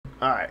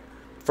Alright,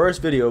 first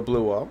video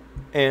blew up,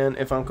 and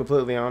if I'm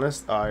completely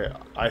honest,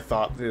 I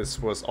thought this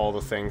was all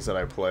the things that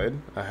I played.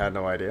 I had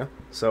no idea.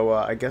 So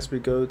I guess we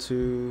go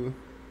to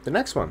the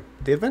next one,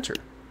 the adventure.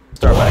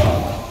 Start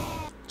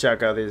back.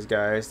 Check out these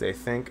guys. They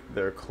think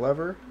they're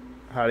clever,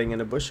 hiding in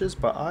the bushes,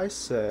 but I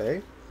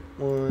say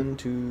 1,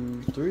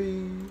 2,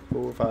 3,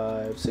 4,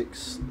 5,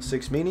 6.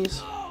 6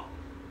 meanies.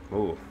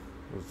 Ooh,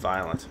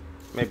 violent.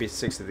 Maybe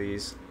 6 of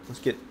these. Let's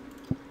get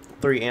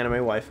 3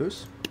 anime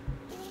waifus.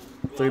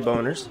 3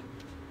 boners.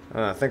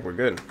 I think we're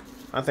good.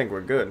 I think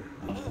we're good.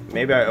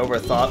 Maybe I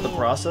overthought the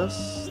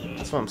process.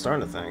 That's what I'm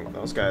starting to think.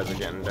 Those guys are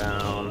getting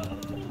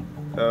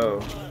down. Oh.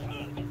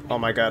 Oh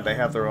my god, they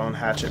have their own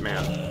hatchet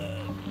man.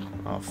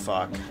 Oh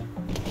fuck.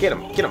 Get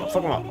him. Get him.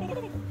 Fuck him up.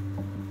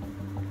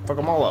 Fuck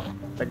them all up.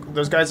 Like,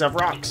 those guys have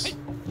rocks.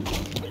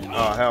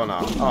 Oh hell no.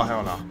 Oh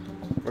hell no.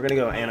 We're gonna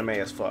go anime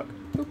as fuck.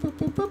 Boop, boop,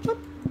 boop, boop, boop.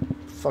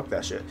 Fuck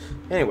that shit.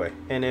 Anyway,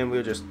 and then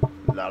we'll just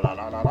la la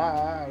la la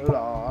la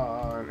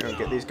la, and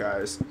get these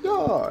guys.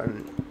 Yeah,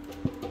 and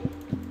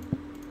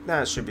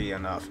that should be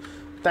enough.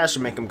 That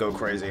should make them go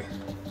crazy.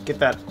 Get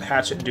that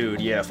hatchet dude.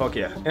 Yeah, fuck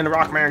yeah. And the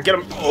rock man, get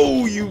him.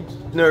 Oh, you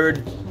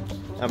nerd.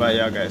 How about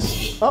y'all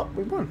guys? Oh,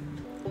 we won.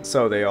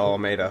 So they all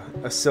made a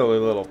silly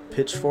little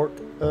pitchfork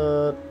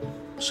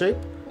shape.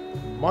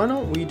 Why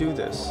don't we do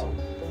this?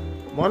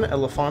 1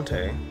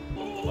 elefante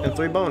and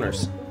 3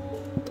 boners.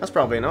 That's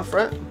probably enough,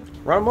 right?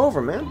 Run him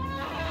over, man.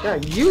 Yeah,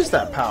 use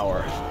that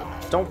power.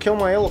 Don't kill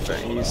my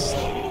elephant. He's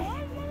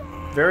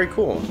very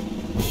cool.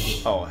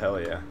 Oh, hell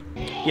yeah.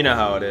 You know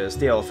how it is.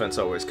 The elephant's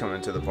always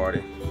coming to the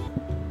party.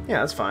 Yeah,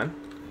 that's fine.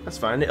 That's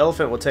fine. The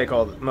elephant will take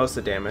most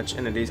of the damage,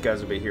 and then these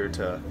guys will be here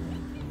to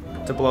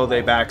blow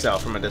their backs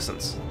out from a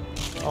distance.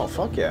 Oh,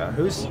 fuck yeah.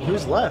 Who's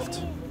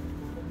left?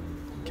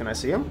 Can I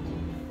see him?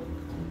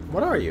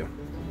 What are you?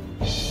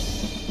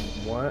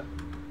 What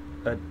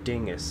a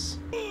dingus.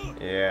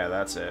 Yeah,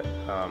 that's it.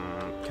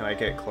 Can I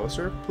get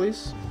closer,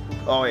 please?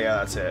 Oh yeah,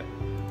 that's it.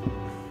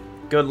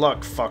 Good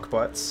luck,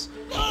 fuckbutts.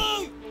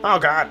 Oh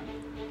god!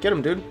 Get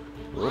him, dude.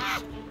 Whoop.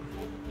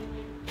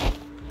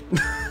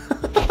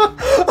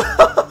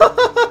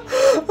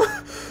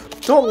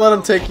 Don't let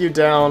him take you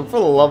down. For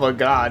the love of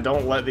God,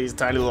 don't let these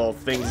tiny little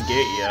things get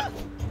you.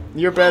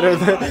 You're better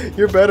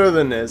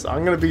than this.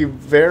 I'm gonna be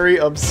very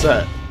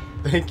upset.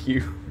 Thank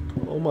you.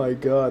 Oh my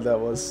god, that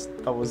was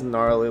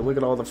gnarly. Look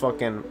at all the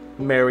fucking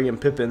Merry and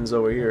Pippins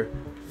over here.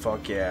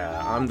 Fuck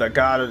yeah, I'm the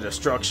god of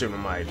destruction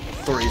with my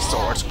 3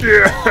 swords.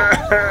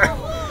 Yeah!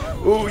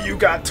 Ooh, you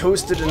got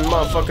toasted and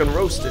motherfucking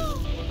roasted.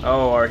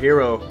 Oh, our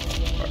hero,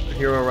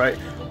 right?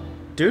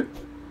 Dude?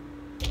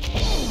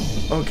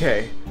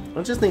 Okay,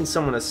 I just need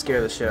someone to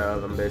scare the shit out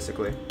of them,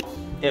 basically.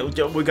 Yeah,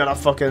 we got a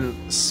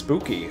fucking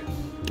spooky.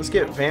 Let's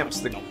get Vamps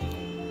the...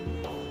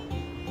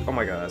 Oh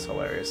my god, that's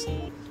hilarious.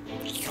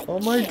 Oh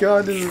my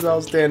god, this is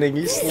outstanding.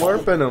 He's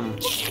slurping him.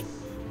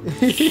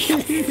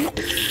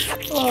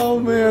 Oh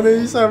man,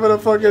 he's having a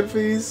fucking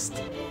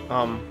feast.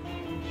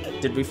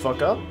 Did we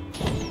fuck up?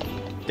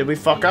 Did we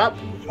fuck up?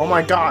 Oh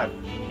my god.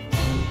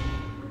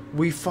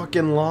 We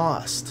fucking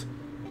lost.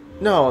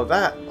 No,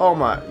 oh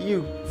my,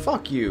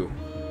 fuck you.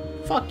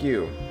 Fuck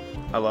you.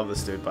 I love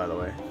this dude, by the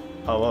way.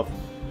 I love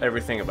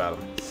everything about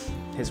him.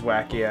 His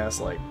wacky ass,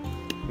 like,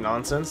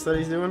 nonsense that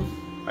he's doing.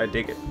 I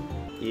dig it.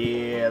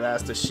 Yeah,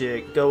 that's the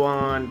shit. Go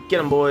on, get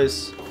them,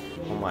 boys.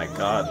 Oh my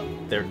god,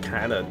 they're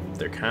kind of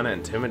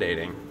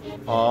intimidating.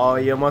 Oh,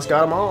 you almost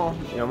got them all.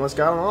 You almost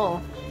got them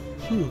all.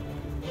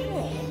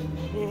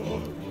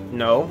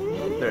 No,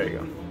 there you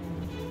go.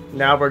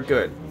 Now we're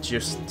good.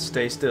 Just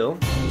stay still.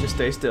 Just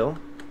stay still.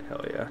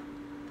 Hell yeah.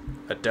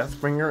 A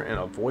Deathbringer and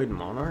a Void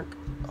Monarch.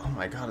 Oh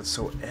my god, it's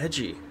so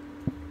edgy.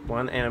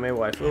 1 anime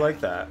waifu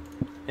like that,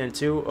 and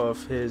 2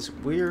 of his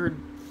weird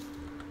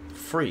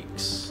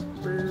freaks.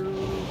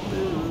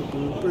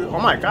 Oh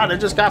my god, I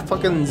just got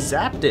fucking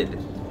zapped.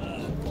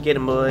 Get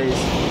him, boys.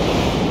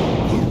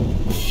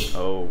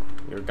 Oh,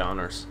 you're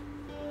goners.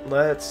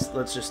 Let's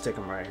just stick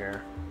him right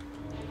here.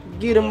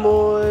 Get him,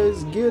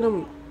 boys. Get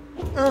him.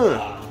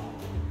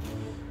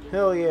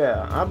 Hell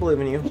yeah, I believe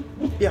in you.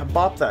 Yeah,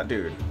 bop that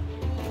dude.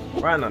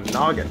 Right in the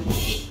noggin.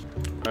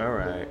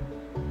 Alright.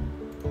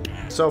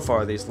 So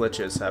far, these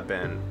liches have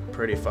been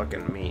pretty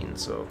fucking mean,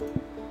 so...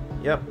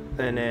 Yep,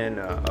 and then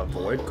a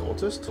Void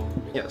Cultist?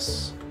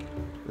 Yes.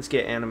 Let's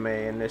get anime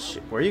in this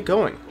shit. Where are you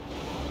going?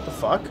 What the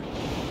fuck?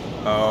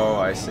 Oh,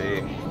 I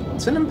see.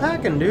 Send him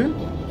packing, dude.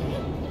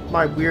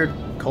 My weird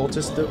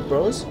cultist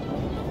bros.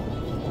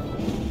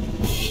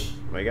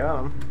 We got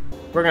him.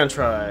 We're gonna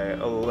try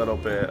a little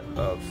bit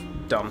of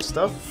dumb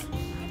stuff.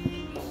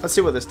 Let's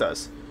see what this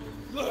does.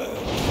 Ooh,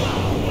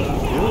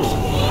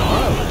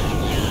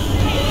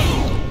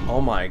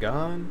 oh my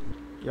god.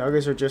 Y'all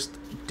guys are just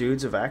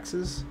dudes of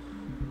axes?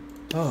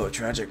 Oh,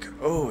 tragic.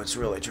 Oh, it's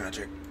really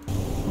tragic.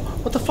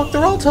 What the fuck?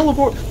 They're all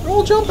teleport. They're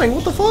all jumping.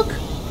 What the fuck?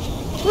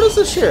 What is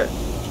this shit?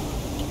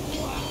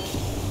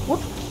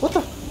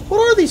 What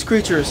are these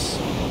creatures?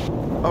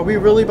 Are we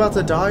really about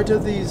to die to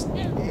these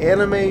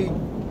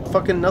anime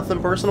fucking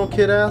nothing personal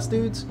kid ass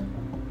dudes?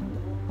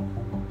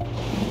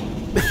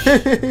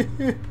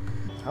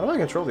 How do I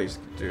control these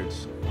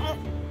dudes?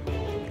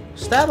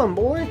 Stab him,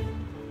 boy!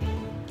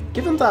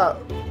 Give him that...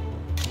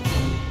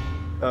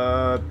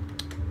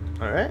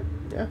 Alright,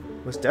 yeah.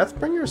 Was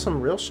Deathbringer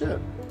some real shit?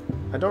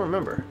 I don't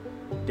remember.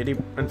 Did he,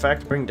 in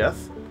fact, bring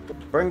death?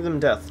 Bring them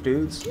death,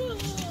 dudes.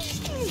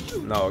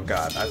 No,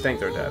 God, I think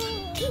they're dead.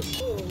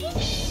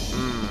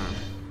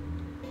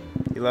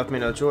 You left me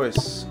no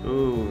choice.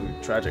 Ooh,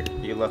 tragic.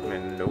 You left me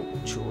no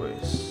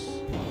choice.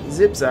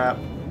 Zip zap.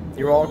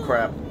 You're all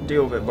crap.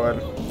 Deal with it,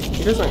 bud.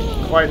 He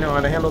doesn't quite know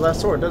how to handle that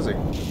sword, does he?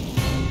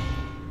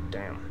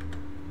 Damn.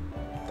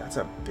 That's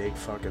a big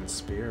fucking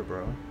spear,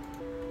 bro.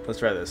 Let's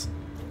try this.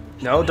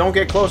 No, don't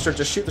get closer.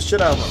 Just shoot the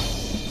shit out of him.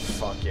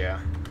 Fuck yeah.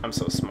 I'm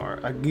so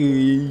smart.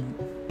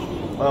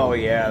 Oh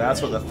yeah,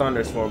 that's what the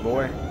thunder's for,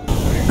 boy.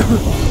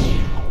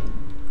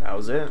 That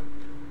was it.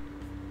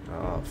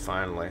 Oh,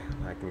 finally.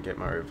 I can get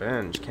my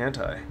revenge, can't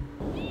I?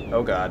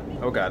 Oh god.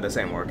 Oh god, this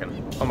ain't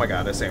working. Oh my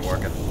god, this ain't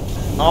working.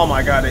 Oh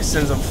my god, they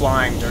sends them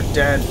flying. They're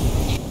dead.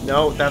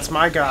 No, that's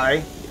my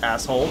guy,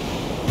 asshole.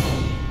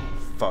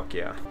 Fuck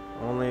yeah.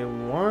 Only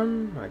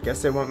one? I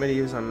guess they want me to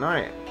use a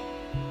knight.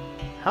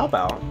 How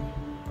about...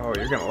 Oh,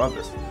 you're gonna love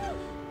this.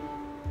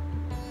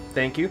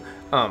 Thank you.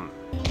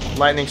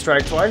 Lightning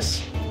strike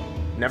twice?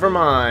 Never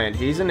mind,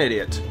 he's an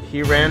idiot.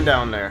 He ran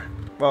down there.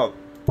 Well,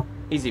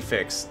 easy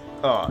fix.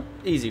 Oh,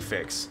 easy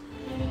fix.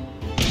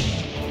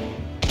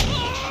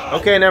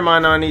 Okay, never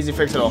mind, not an easy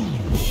fix at all.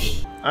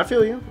 I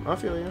feel you. I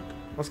feel you.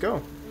 Let's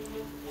go.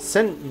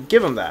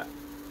 Give him that.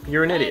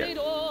 You're an idiot.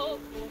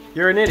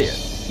 You're an idiot.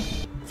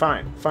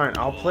 Fine, fine.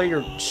 I'll play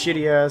your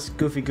shitty ass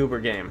Goofy Goober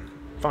game.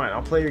 Fine,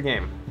 I'll play your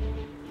game.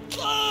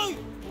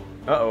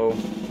 Uh-oh.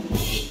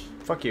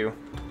 Fuck you.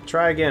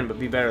 Try again, but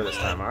be better this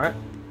time, alright?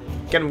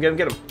 Get him, get him,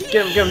 get him.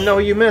 Get him, get him. No,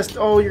 you missed.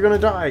 Oh, you're gonna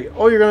die.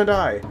 Oh, you're gonna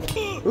die.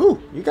 Ooh,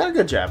 you got a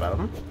good jab out of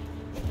him.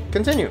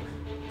 Continue.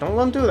 Don't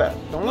let him do that.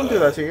 Don't let him do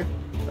that to you.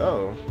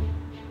 Uh-oh.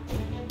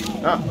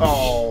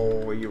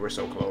 Oh, you were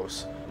so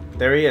close.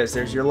 There he is.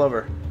 There's your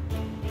lover.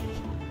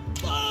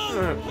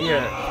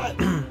 Yeah.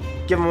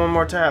 Give him one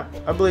more tap.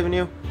 I believe in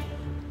you.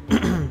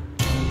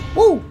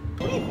 Woo!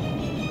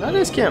 I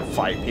just can't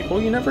fight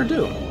people. You never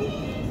do.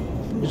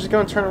 You're just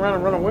gonna turn around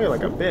and run away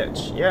like a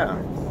bitch.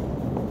 Yeah.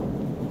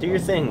 Do your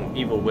thing,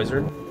 evil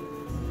wizard.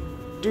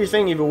 Do your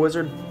thing, evil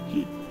wizard.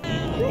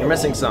 You're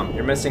missing some.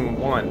 You're missing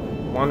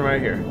one. One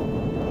right here.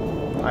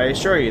 I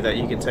assure you that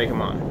you can take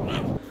him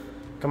on.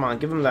 Come on,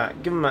 give him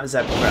that. Give him that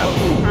zap grab.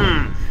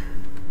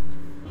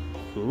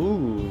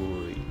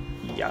 Ooh.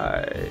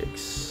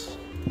 Yikes.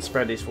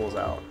 Spread these fools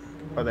out.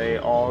 Are they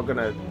all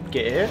gonna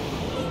get hit?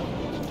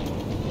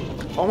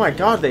 Oh my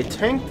god, they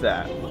tanked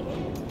that.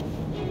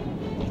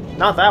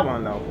 Not that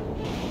one, though.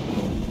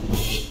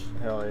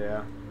 Hell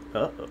yeah.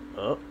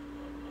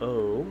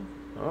 Uh-oh,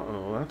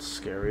 that's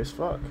scary as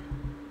fuck.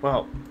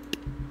 Well,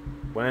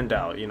 when in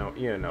doubt, you know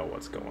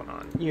what's going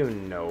on. You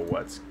know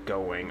what's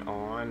going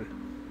on.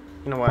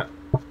 You know what?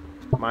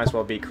 Might as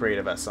well be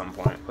creative at some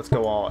point. Let's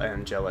go all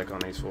angelic on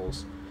these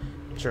fools.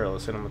 Sure,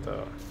 let's hit them with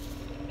the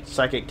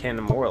Psychic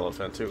Tandem War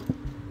Elephant, too.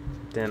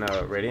 Then,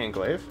 Radiant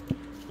Glaive.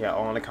 Yeah,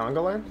 all on the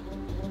Congo line.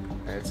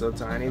 It's a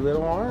tiny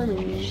little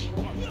army.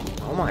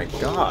 Oh my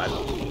god.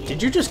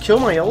 Did you just kill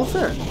my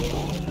elephant?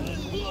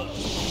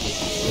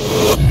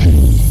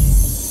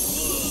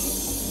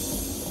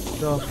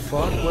 The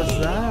fuck was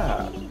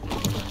that?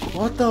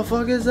 What the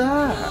fuck is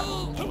that?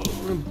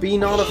 Be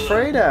not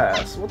afraid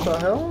ass. What the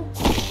hell?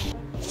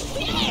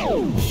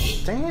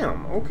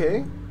 Damn,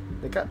 okay.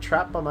 They got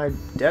trapped by my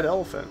dead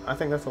elephant. I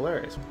think that's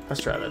hilarious.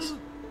 Let's try this.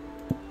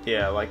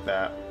 Yeah, like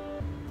that.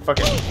 Fuck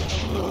it.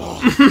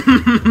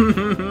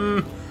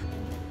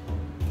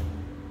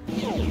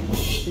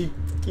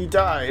 He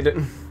died.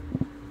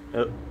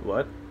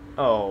 What?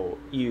 Oh,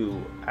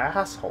 you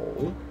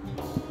asshole.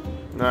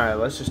 Alright,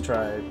 let's just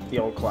try the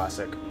old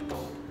classic.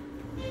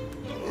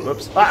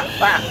 Whoops.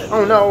 Ah!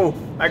 Oh no!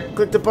 I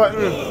clicked the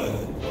button!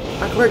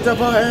 I clicked the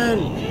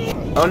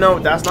button! Oh no,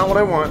 that's not what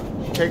I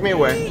want. Take me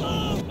away.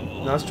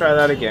 Now let's try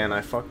that again.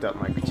 I fucked up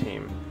my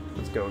team.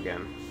 Let's go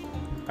again.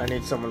 I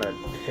need someone that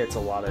hits a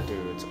lot of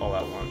dudes all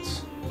at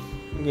once.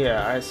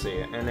 Yeah, I see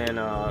it. And then,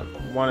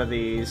 one of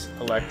these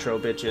electro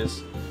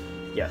bitches.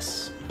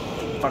 Yes.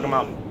 Fuck him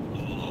up.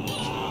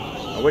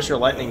 I wish your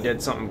lightning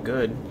did something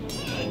good.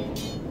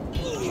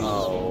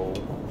 Oh.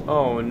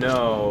 Oh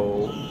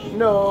no.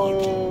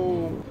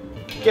 No.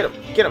 Get him.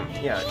 Get him.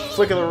 Yeah.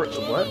 Flick of the...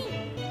 What?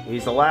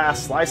 He's the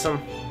last. Slice him.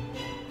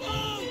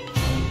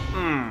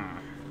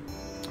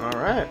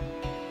 Alright.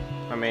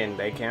 I mean,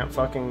 they can't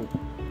fucking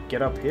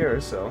get up here,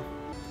 so...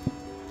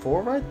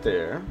 4 right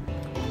there.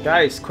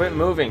 Guys, quit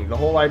moving. The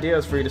whole idea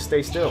is for you to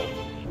stay still.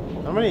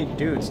 How many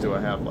dudes do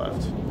I have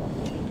left?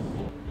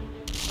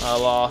 I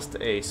lost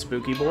a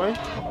spooky boy.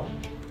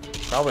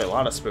 Probably a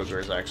lot of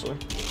spookers, actually.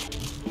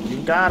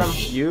 You've got him.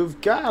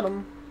 You've got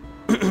him.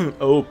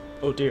 Oh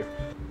dear.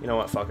 You know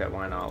what? Fuck it.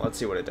 Why not? Let's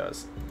see what it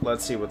does.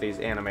 Let's see what these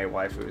anime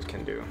waifus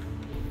can do.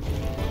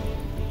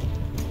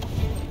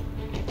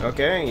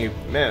 Okay, you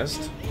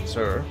missed,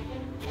 sir.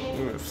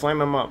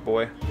 Flame him up,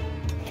 boy.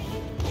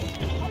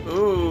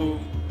 Ooh.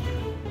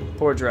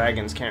 Poor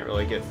dragons can't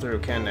really get through,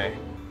 can they?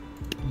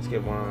 Let's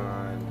get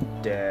one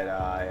dead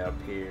eye up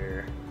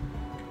here.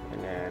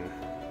 And then...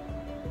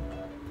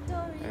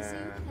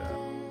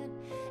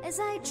 As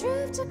I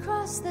drift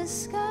across the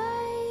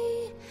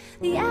sky,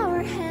 the hour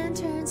hand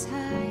turns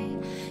high.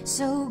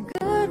 So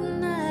good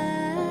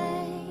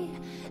night,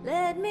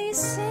 let me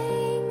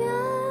sing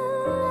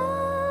a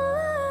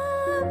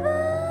lullaby.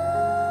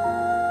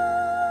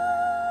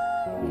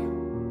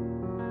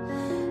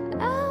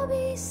 I'll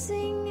be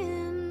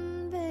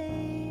singing,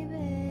 baby.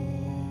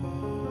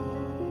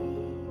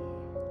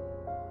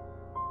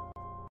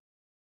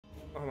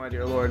 Oh my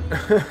dear Lord.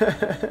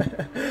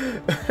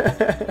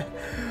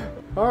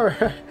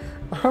 Alright.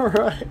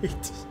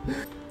 Alright.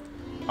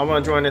 I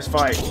want to join this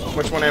fight.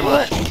 Which one am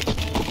I?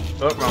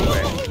 Oh, wrong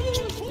way.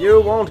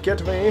 You won't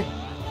get me.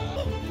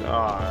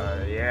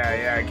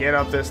 Yeah, get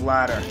up this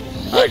ladder.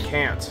 I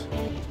can't.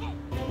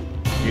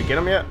 You get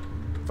him yet?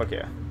 Fuck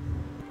yeah.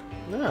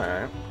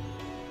 Alright.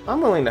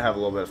 I'm willing to have a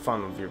little bit of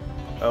fun with your...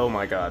 Oh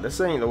my god,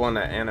 this ain't the one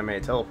that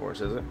anime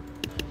teleports, is it?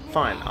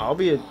 Fine, I'll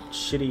be a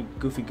shitty,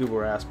 goofy,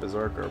 goober-ass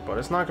berserker, but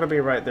it's not gonna be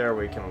right there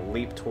where he can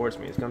leap towards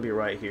me. It's gonna be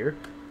right here,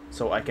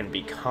 so I can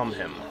become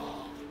him.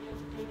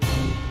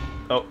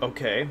 Oh,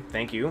 okay,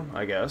 thank you,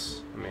 I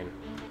guess. I mean,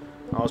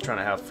 I was trying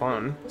to have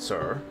fun,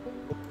 sir.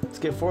 Let's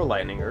get 4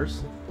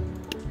 lightningers.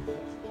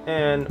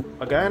 And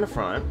a guy in the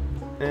front,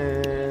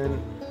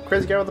 and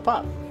crazy guy with the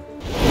pop.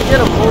 Get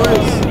him,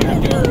 boys!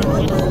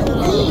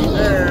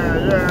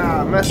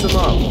 Yeah, mess him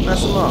up,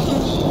 mess him up.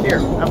 Here,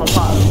 have a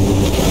pop.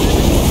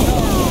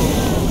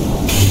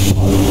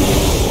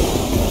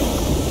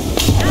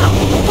 Ow,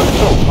 don't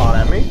throw a pot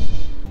at me.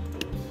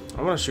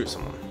 I'm gonna shoot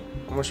someone.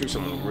 I'm gonna shoot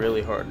someone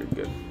really hard and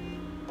good.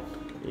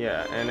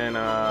 Yeah, and then,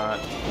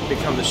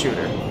 become the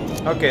shooter.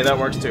 Okay, that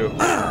works too.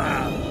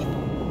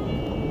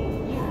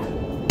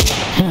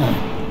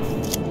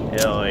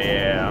 Hell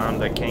yeah, I'm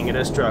the king of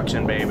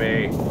destruction,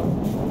 baby.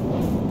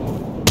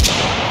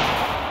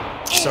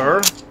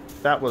 Sir?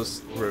 That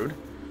was rude.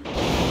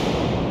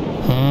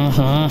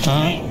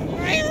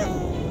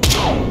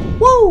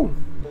 Woo!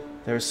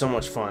 There's so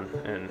much fun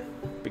in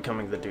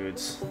becoming the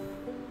dudes.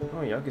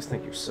 Oh, y'all just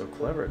think you're so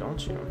clever,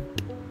 don't you?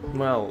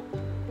 Well,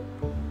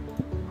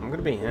 I'm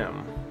gonna be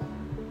him.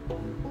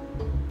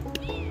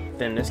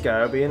 Then this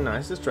guy will be a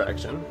nice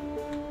distraction.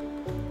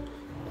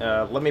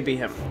 Let me be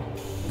him.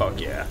 Fuck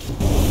yeah.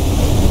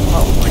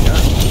 Oh my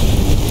god.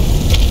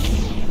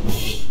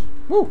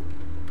 Woo!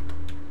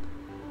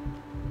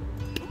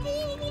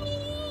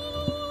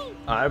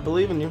 I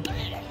believe in you.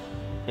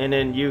 And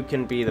then you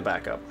can be the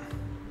backup.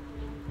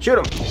 Shoot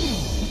him!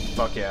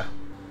 Fuck yeah.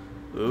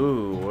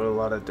 Ooh, what a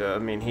lot of... I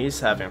mean, he's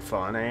having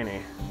fun, ain't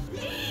he?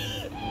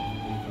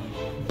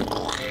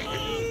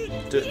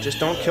 Just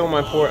don't kill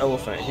my poor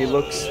elephant. He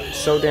looks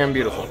so damn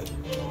beautiful.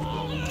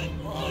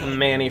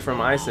 Manny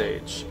from Ice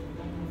Age.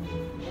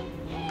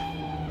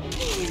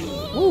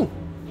 Woo!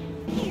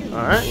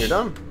 Alright, you're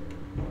done.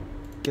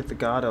 Get the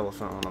god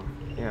elephant on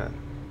him. Yeah.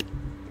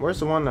 Where's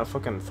the one that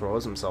fucking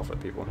throws himself at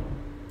people?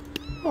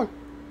 Oh,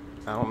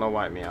 I don't know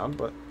why it meowed,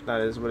 but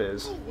that is what it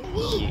is.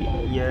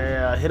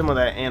 Yeah, hit him with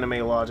that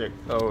anime logic.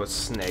 Oh, it's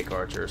snake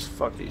archers.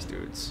 Fuck these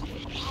dudes.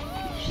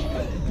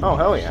 Oh,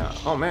 hell yeah.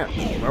 Oh, man.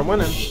 We're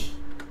winning.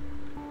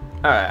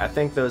 Alright, I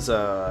think those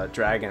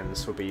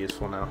dragons will be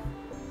useful now.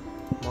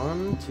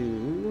 1,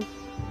 2,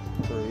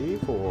 3,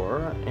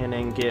 4, and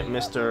then get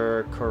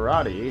Mr.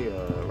 Karate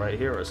right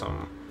here or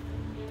something.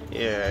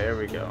 Yeah, here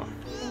we go.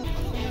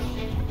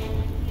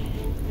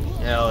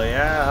 Hell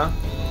yeah.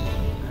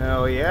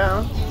 Hell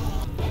yeah.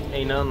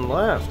 Ain't nothing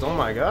left. Oh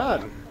my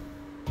god.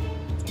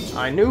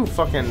 I knew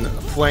fucking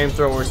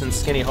flamethrowers in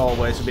skinny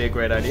hallways would be a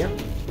great idea.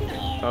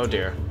 Oh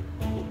dear.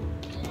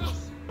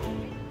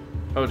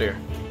 Oh dear.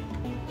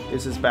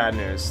 This is bad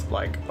news,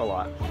 like, a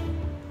lot.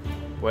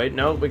 Wait,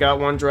 no, we got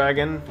one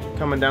dragon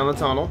coming down the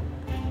tunnel.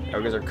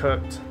 Ogres are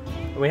cooked.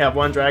 And we have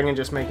one dragon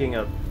just making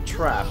a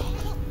trap.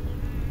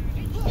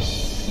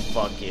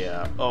 Fuck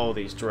yeah. Oh,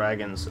 these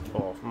dragons.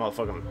 Oh,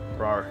 motherfucking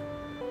rar.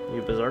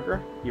 You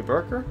berserker? You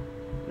berker?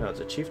 No, it's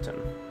a chieftain.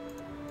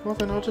 Well,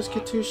 then I'll just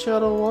get 2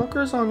 shadow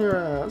walkers on your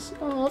ass.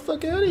 Oh,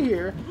 fuck out of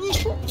here.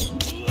 Did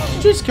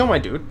you just kill my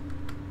dude?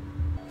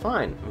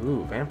 Fine.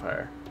 Ooh,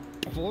 vampire.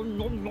 Oh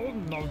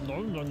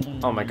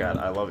my god,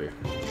 I love you.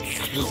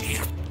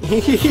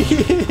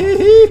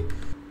 I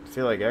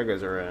feel like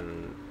Eggers are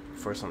in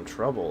for some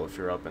trouble if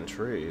you're up in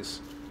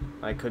trees.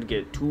 I could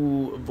get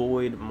 2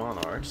 void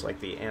monarchs like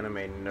the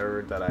anime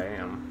nerd that I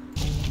am.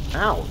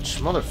 Ouch,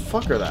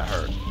 motherfucker, that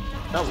hurt.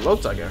 That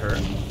looked like it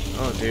hurt.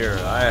 Oh dear,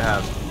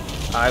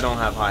 I don't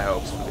have high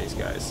hopes for these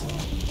guys.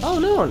 Oh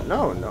no.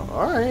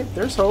 Alright,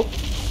 there's hope.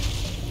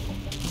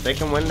 They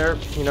can win their,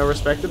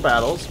 respective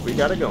battles. We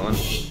got it going.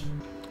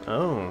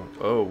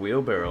 Oh,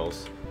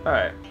 wheelbarrows.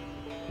 Alright.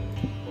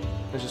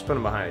 Let's just put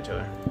them behind each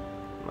other.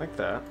 Like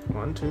that.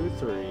 1, 2,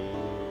 3,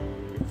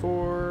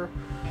 4.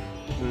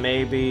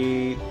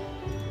 Maybe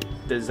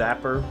the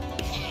zapper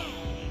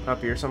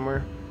up here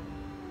somewhere.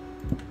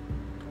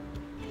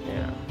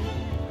 Yeah.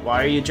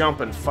 Why are you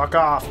jumping? Fuck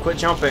off! Quit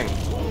jumping!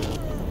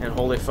 And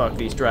holy fuck,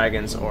 these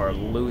dragons are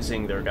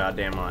losing their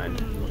goddamn mind.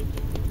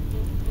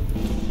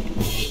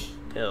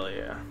 Hell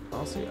yeah.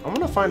 I'll see. I want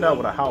to find out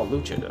what a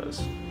Howlucha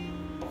does.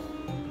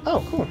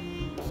 Oh, cool.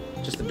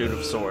 Just a dude with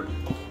a sword.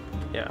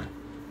 Yeah.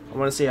 I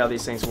want to see how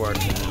these things work.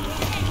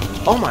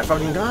 Oh my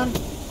fucking god!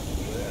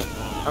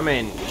 I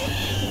mean,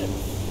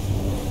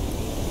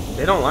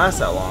 they don't last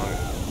that long.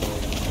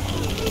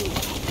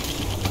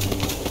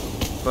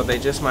 But they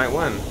just might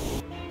win.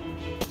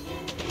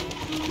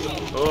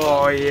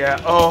 Oh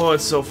yeah. Oh,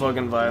 it's so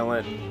fucking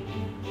violent.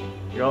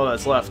 You're all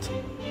that's left.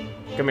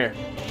 Come here.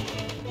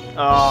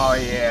 Oh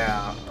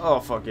yeah. Oh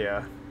fuck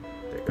yeah.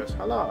 There it goes.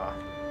 Hello.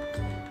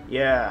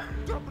 Yeah.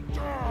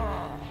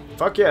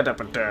 Fuck yeah,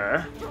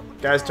 Dapper.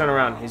 Guys, turn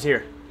around. He's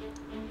here.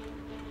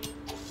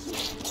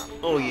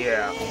 Oh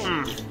yeah.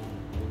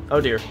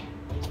 Oh dear.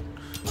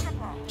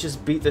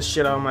 Just beat the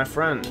shit out of my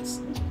friends.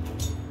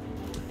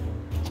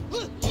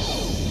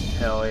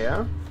 Hell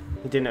yeah.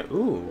 He didn't.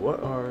 Ooh,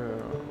 what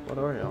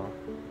are y'all?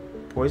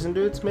 Poison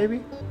dudes,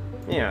 maybe?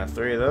 Yeah,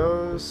 3 of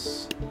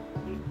those.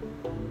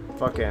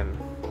 Fucking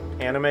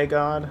anime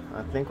god.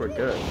 I think we're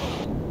good.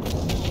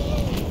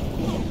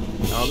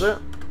 How's it?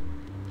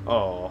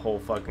 Oh, a whole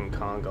fucking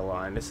conga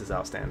line. This is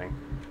outstanding.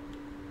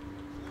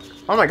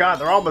 Oh my god,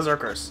 they're all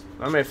berserkers.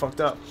 I may have fucked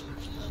up.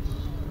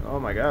 Oh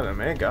my god, I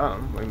may have got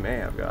him. We may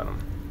have got him.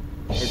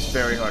 It's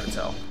very hard to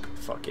tell.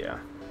 Fuck yeah.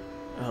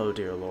 Oh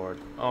dear lord.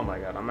 Oh my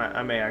god,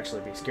 I may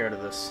actually be scared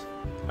of this.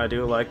 I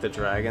do like the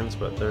dragons,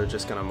 but they're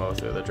just gonna mow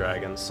through the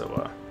dragons,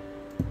 so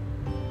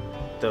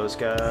those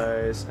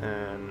guys,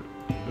 and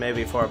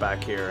maybe far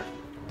back here,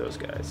 those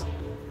guys.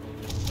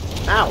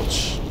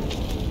 Ouch!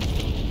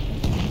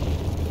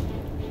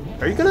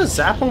 Are you gonna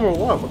zap him or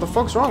what? What the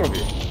fuck's wrong with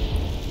you?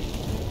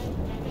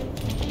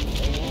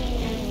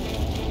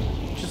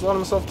 Just let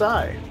himself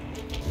die.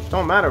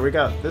 Don't matter, we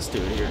got this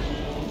dude here.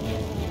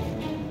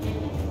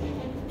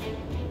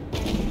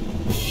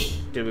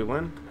 Did we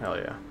win? Hell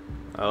yeah.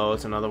 Oh,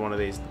 it's another one of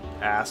these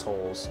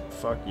assholes.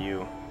 Fuck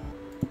you.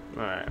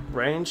 Alright,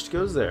 ranged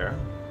goes there.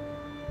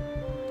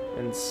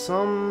 And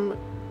some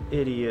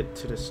idiot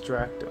to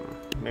distract him.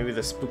 Maybe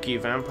the spooky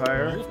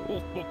vampire?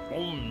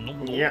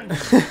 Yeah.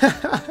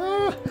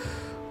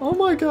 Oh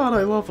my god,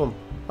 I love him.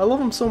 I love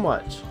him so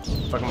much.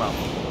 Fuck him up.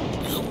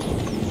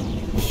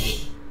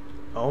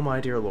 Oh my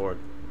dear lord.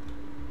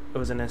 It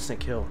was an instant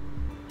kill.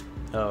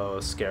 Oh,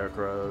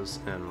 scarecrows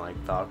and like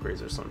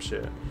Valkyries or some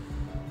shit.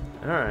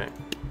 Alright.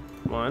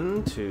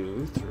 1,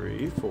 2,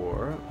 3,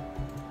 4.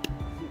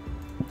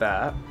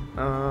 That.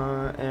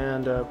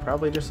 And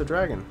probably just a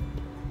dragon.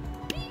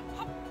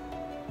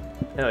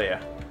 Hell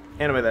yeah.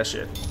 Animate that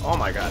shit. Oh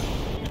my god.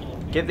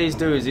 Get these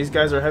dudes. These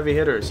guys are heavy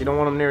hitters. You don't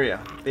want them near you.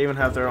 They even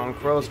have their own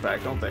crows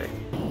back, don't they?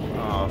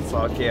 Oh,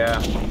 fuck yeah.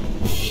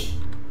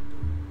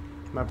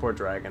 My poor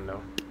dragon,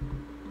 though.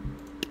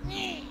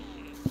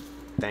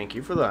 Thank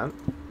you for that.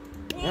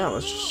 Yeah,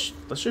 let's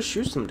just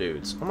shoot some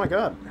dudes. Oh my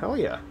god. Hell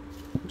yeah.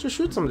 Let's just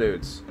shoot some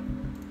dudes.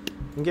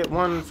 And get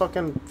one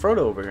fucking Frodo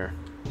over here.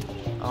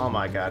 Oh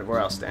my god, we're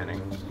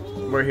outstanding.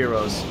 We're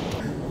heroes.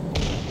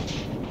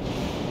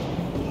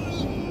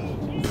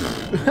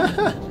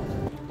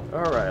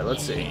 Alright,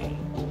 let's see.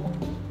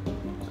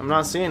 I'm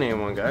not seeing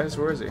anyone, guys.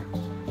 Where is he?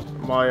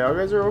 While y'all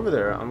guys are over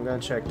there, I'm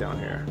gonna check down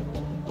here.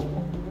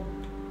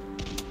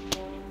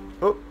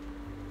 Oh!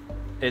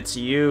 It's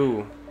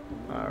you.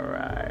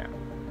 Alright.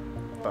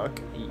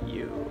 Fuck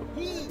you.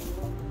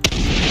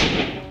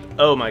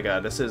 Oh my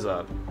god, this is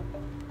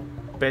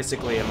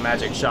basically a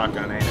magic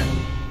shotgun, ain't it?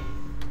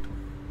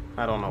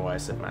 I don't know why I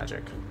said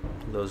magic.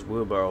 Those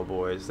wheelbarrow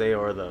boys, they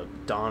are the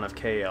dawn of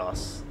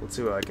chaos. Let's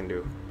see what I can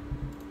do.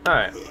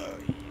 Alright,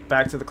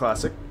 back to the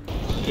classic.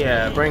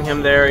 Yeah, bring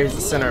him there. He's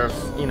the center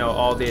of, you know,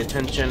 all the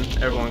attention.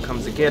 Everyone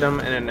comes to get him,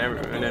 and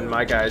then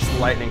my guys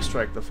lightning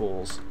strike the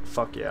fools.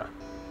 Fuck yeah.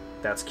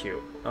 That's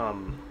cute.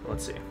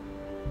 Let's see.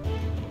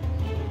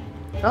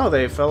 Oh,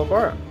 they fell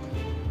apart.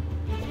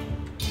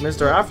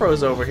 Mr.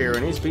 Afro's over here,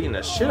 and he's beating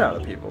the shit out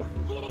of people.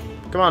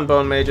 Come on,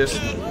 bone mages.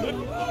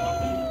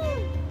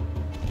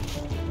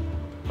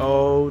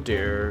 Oh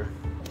dear.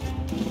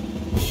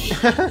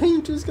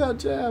 You just got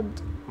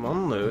jabbed.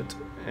 One loot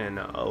and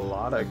a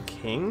lot of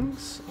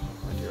kings?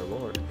 Oh dear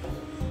lord.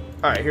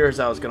 Alright, here's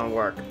how it's gonna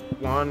work.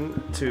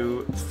 1,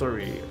 2,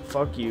 3.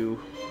 Fuck you.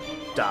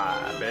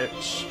 Die,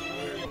 bitch.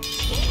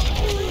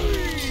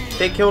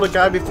 They killed a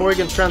guy before he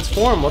can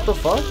transform. What the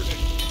fuck?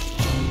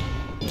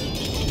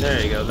 There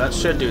you go. That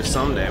should do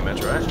some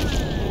damage, right?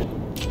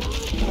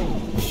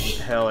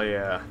 Hell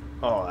yeah.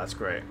 Oh, that's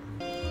great.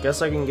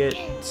 Guess I can get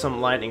some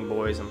lightning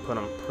boys and put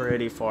them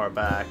pretty far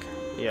back.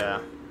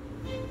 Yeah.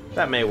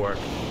 That may work.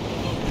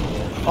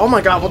 Oh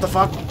my god, what the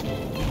fuck?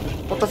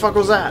 What the fuck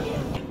was that?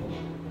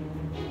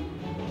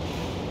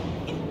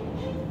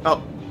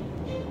 Oh.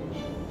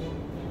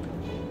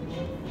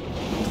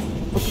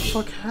 What the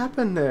fuck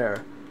happened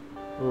there?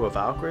 Ooh, a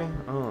Valkyrie?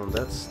 Oh,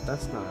 that's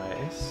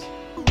nice.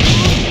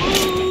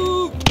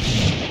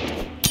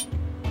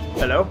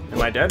 Hello?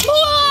 Am I dead?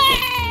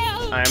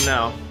 I am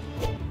now.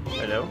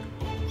 Hello?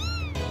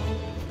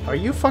 Are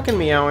you fucking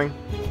meowing?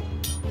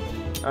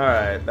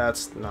 Alright,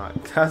 that's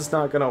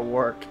not gonna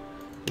work.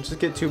 Let's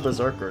just get 2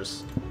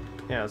 berserkers.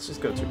 Yeah, let's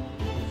just go 2.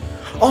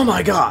 Oh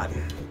my god!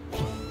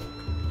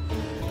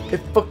 It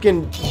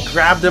fucking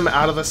grabbed him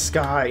out of the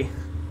sky.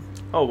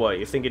 Oh, what?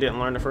 You think you didn't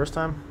learn the first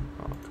time?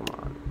 Oh, come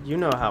on. You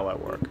know how I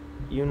work.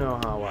 You know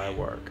how I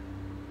work.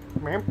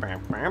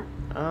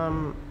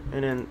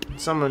 And then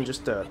someone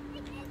just to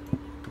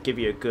give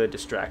you a good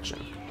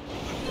distraction.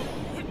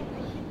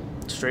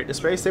 Straight to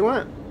space they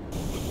went.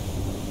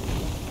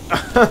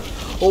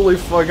 Holy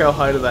fuck, how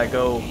high did that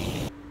go?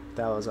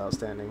 That was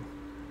outstanding.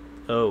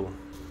 Oh.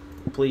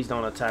 Please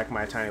don't attack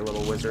my tiny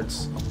little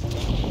wizards.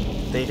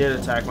 They did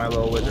attack my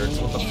little wizards.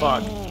 What the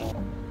fuck?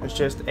 It's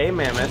just a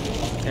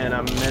mammoth and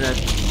a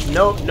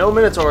no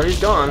Minotaur.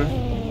 He's gone.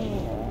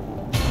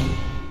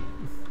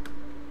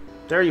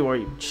 There you are,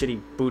 you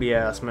shitty booty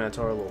ass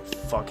Minotaur, little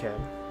fuckhead.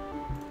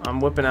 I'm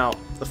whipping out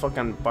the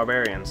fucking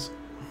barbarians.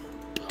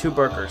 2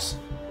 Berkers.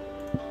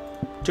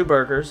 2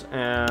 Berkers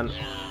and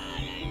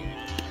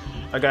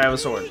a guy with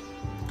a sword.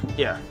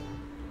 Yeah.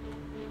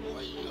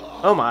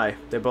 Oh my,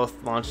 they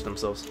both launched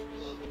themselves.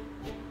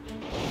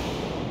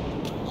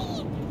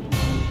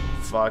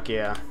 Fuck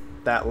yeah.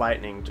 That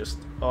lightning just,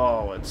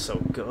 oh, it's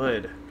so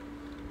good.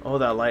 Oh,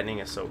 that lightning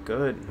is so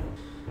good.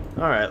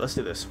 Alright, let's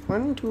do this.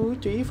 1, 2,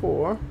 3,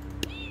 4.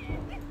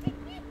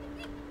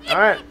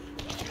 Alright.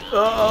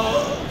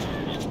 Oh.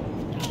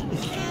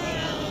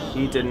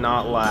 He did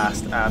not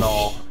last at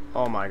all.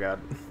 Oh my god.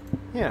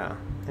 Yeah.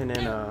 And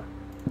then,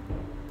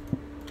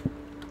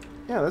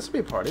 yeah, this would be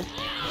a party.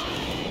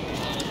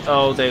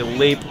 Oh, they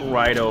leap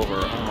right over.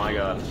 Oh my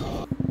god.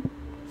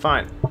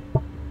 Fine.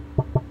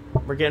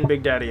 We're getting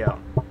Big Daddy out.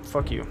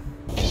 Fuck you.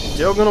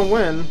 Still gonna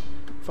win.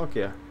 Fuck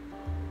yeah.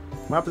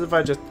 What happens if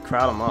I just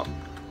crowd them up?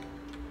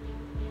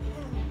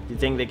 Do you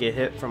think they get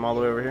hit from all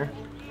the way over here?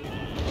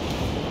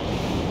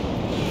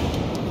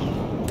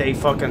 They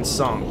fucking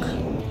sunk.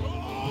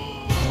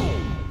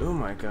 Oh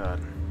my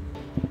god.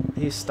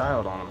 He's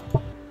styled on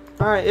them.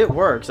 Alright, it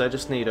works. I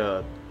just need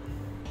to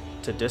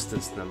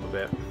distance them a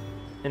bit.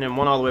 And then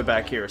one all the way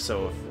back here,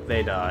 so if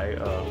they die,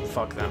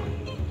 fuck them.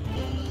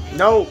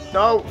 No,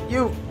 no,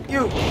 you,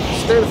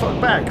 stay the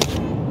fuck back.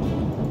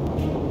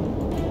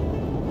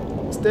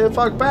 Stay the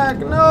fuck back,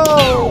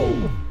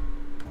 no!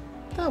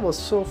 That was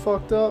so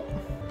fucked up.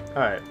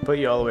 Alright, put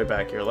you all the way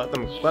back here. Let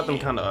them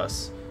come to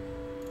us.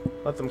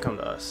 Let them come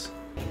to us.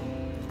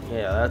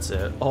 Yeah, that's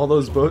it. All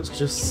those boats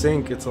just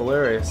sink. It's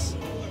hilarious.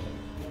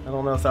 I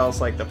don't know if that was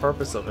like the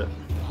purpose of it.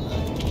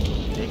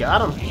 You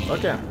got him.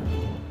 Okay.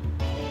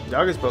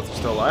 Doggies both are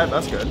still alive.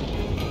 That's good.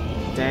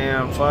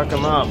 Damn, fuck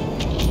him up.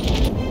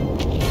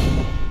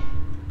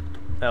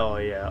 Oh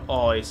yeah.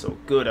 Oh, he's so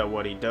good at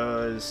what he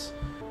does.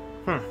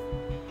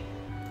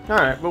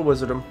 Alright, we'll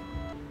wizard him.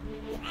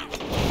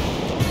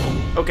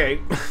 Okay.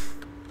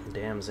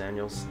 Damn,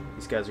 Xaniels.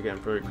 These guys are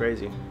getting pretty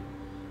crazy.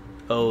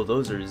 Oh,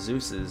 those are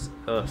Zeus's.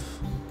 Ugh.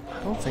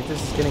 I don't think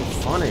this is getting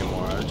fun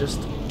anymore.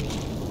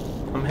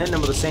 I'm hitting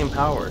them with the same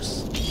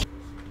powers.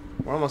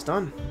 We're almost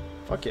done.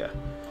 Fuck yeah.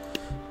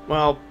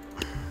 Well,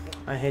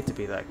 I hate to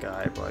be that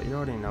guy, but you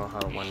already know how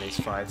to win these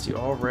fights. You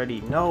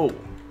already know.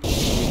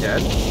 You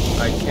dead?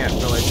 I can't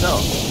really tell.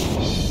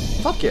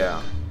 Fuck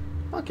yeah.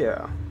 Fuck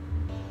yeah.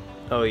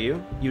 Oh,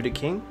 you? You the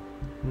king?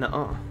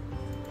 Nuh-uh.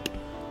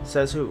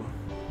 Says who?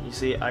 You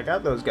see, I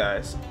got those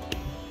guys.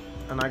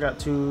 And I got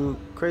 2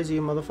 crazy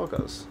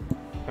motherfuckers.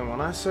 And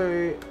when I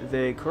say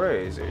they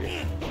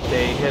crazy,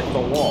 they hit the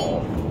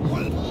wall.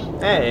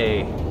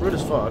 Hey, rude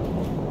as fuck.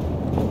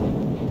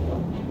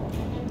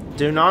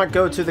 Do not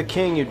go to the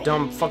king, you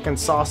dumb fucking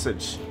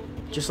sausage.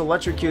 Just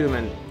electrocute him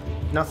and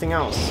nothing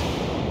else.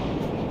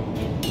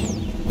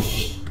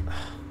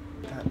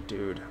 That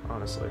dude,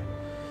 honestly.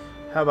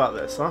 How about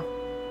this, huh?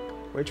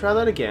 We try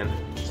that again,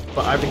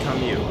 but I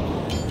become you.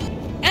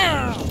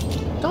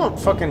 Don't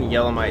fucking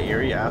yell in my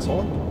ear, you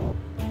asshole.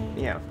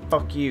 Yeah,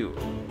 fuck you.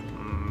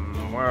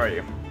 Where are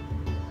you?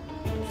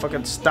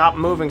 Fucking stop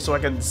moving so I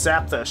can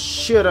zap the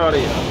shit out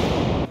of you.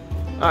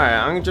 Alright,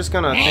 I'm just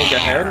gonna think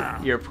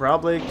ahead. You're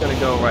probably gonna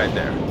go right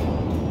there.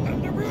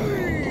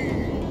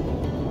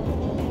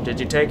 Did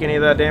you take any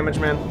of that damage,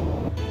 man?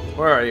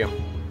 Where are you?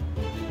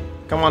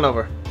 Come on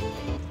over.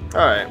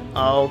 Alright,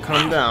 I'll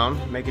come down.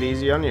 Make it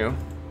easy on you.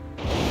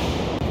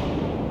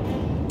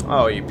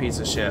 Oh, you piece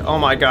of shit. Oh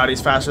my god,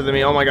 he's faster than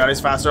me. Oh my god, he's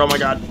faster. Oh my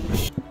god.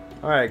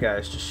 Alright,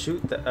 guys, just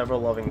shoot the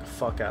ever-loving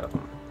fuck out of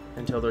him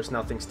until there's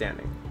nothing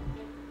standing.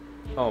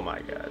 Oh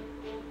my god.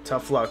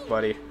 Tough luck,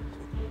 buddy.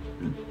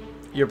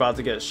 You're about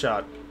to get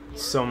shot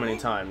so many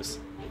times.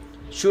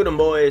 Shoot him,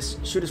 boys.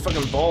 Shoot his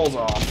fucking balls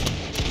off.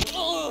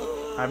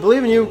 I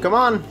believe in you. Come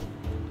on.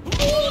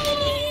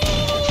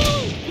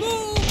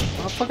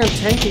 How fucking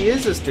tanky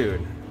is this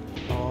dude?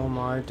 Oh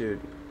my dude.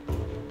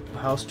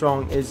 How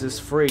strong is this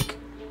freak?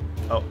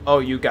 Oh,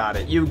 you got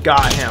it. You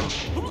got him.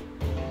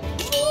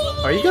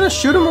 Are you gonna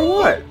shoot him or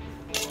what?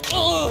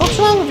 What's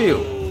wrong with you?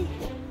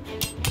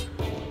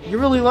 You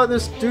really let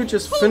this dude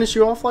just finish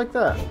you off like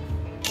that?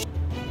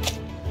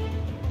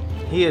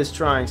 He is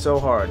trying so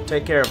hard.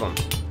 Take care of him.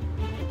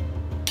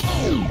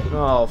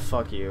 Oh,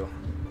 fuck you.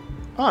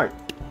 Alright.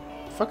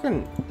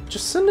 Fucking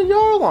just send a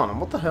Jarl on him.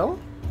 What the hell?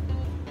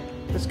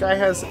 This guy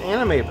has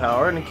anime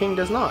power and the king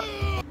does not.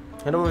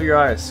 Hit him with your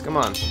eyes. Come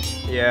on.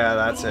 Yeah,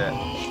 that's it.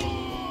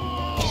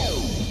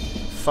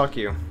 Fuck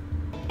you.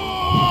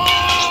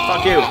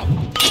 Fuck you.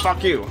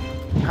 Fuck you.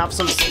 Have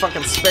some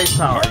fucking space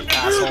power, you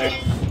asshole.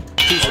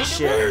 Piece of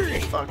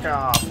shit. Fuck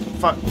off.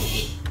 Fuck.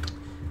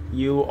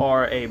 You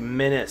are a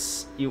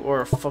menace. You are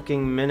a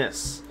fucking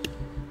menace.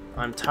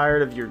 I'm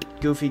tired of your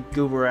goofy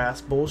goober ass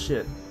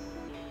bullshit.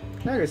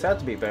 I guess that had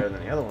to be better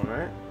than the other one,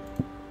 right?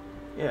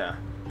 Yeah.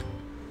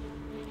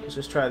 Let's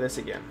just try this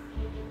again.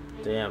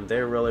 Damn,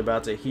 they're really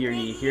about to hear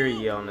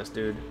ye on this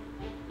dude.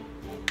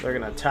 They're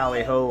gonna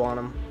tally ho on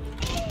him.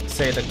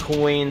 Say the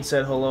queen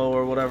said hello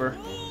or whatever.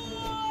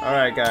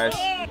 Alright, guys.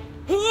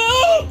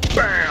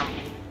 Bam!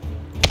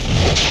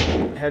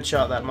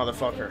 Headshot that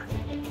motherfucker.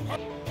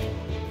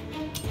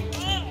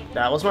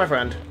 That was my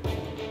friend.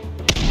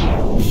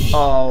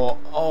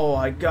 Oh,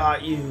 I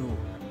got you.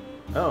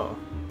 Oh.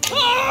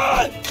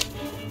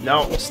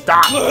 No,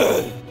 stop!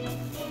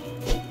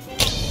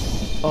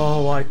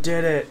 Oh, I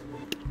did it.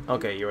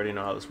 Okay, you already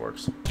know how this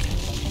works.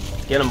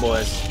 Get him,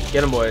 boys.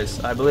 Get him,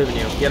 boys. I believe in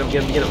you. Get him,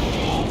 get him, get him.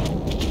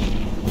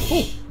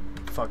 Ooh.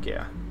 Fuck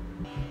yeah.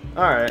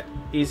 Alright,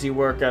 easy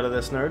work out of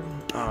this nerd.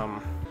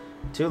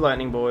 2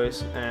 lightning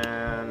boys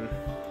and...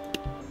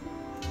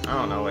 I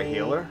don't know, a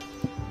healer?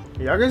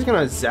 Are y'all guys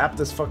gonna zap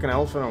this fucking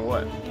elephant or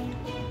what?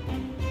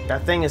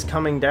 That thing is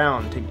coming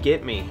down to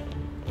get me.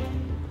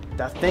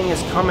 That thing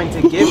is coming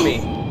to get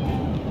me.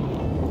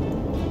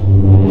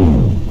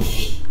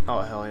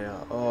 Oh, hell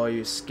yeah. Oh,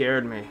 you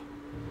scared me.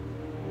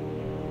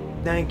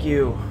 Thank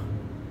you.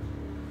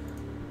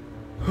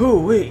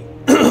 Hoo-wee.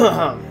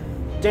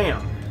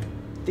 Damn.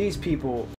 These people...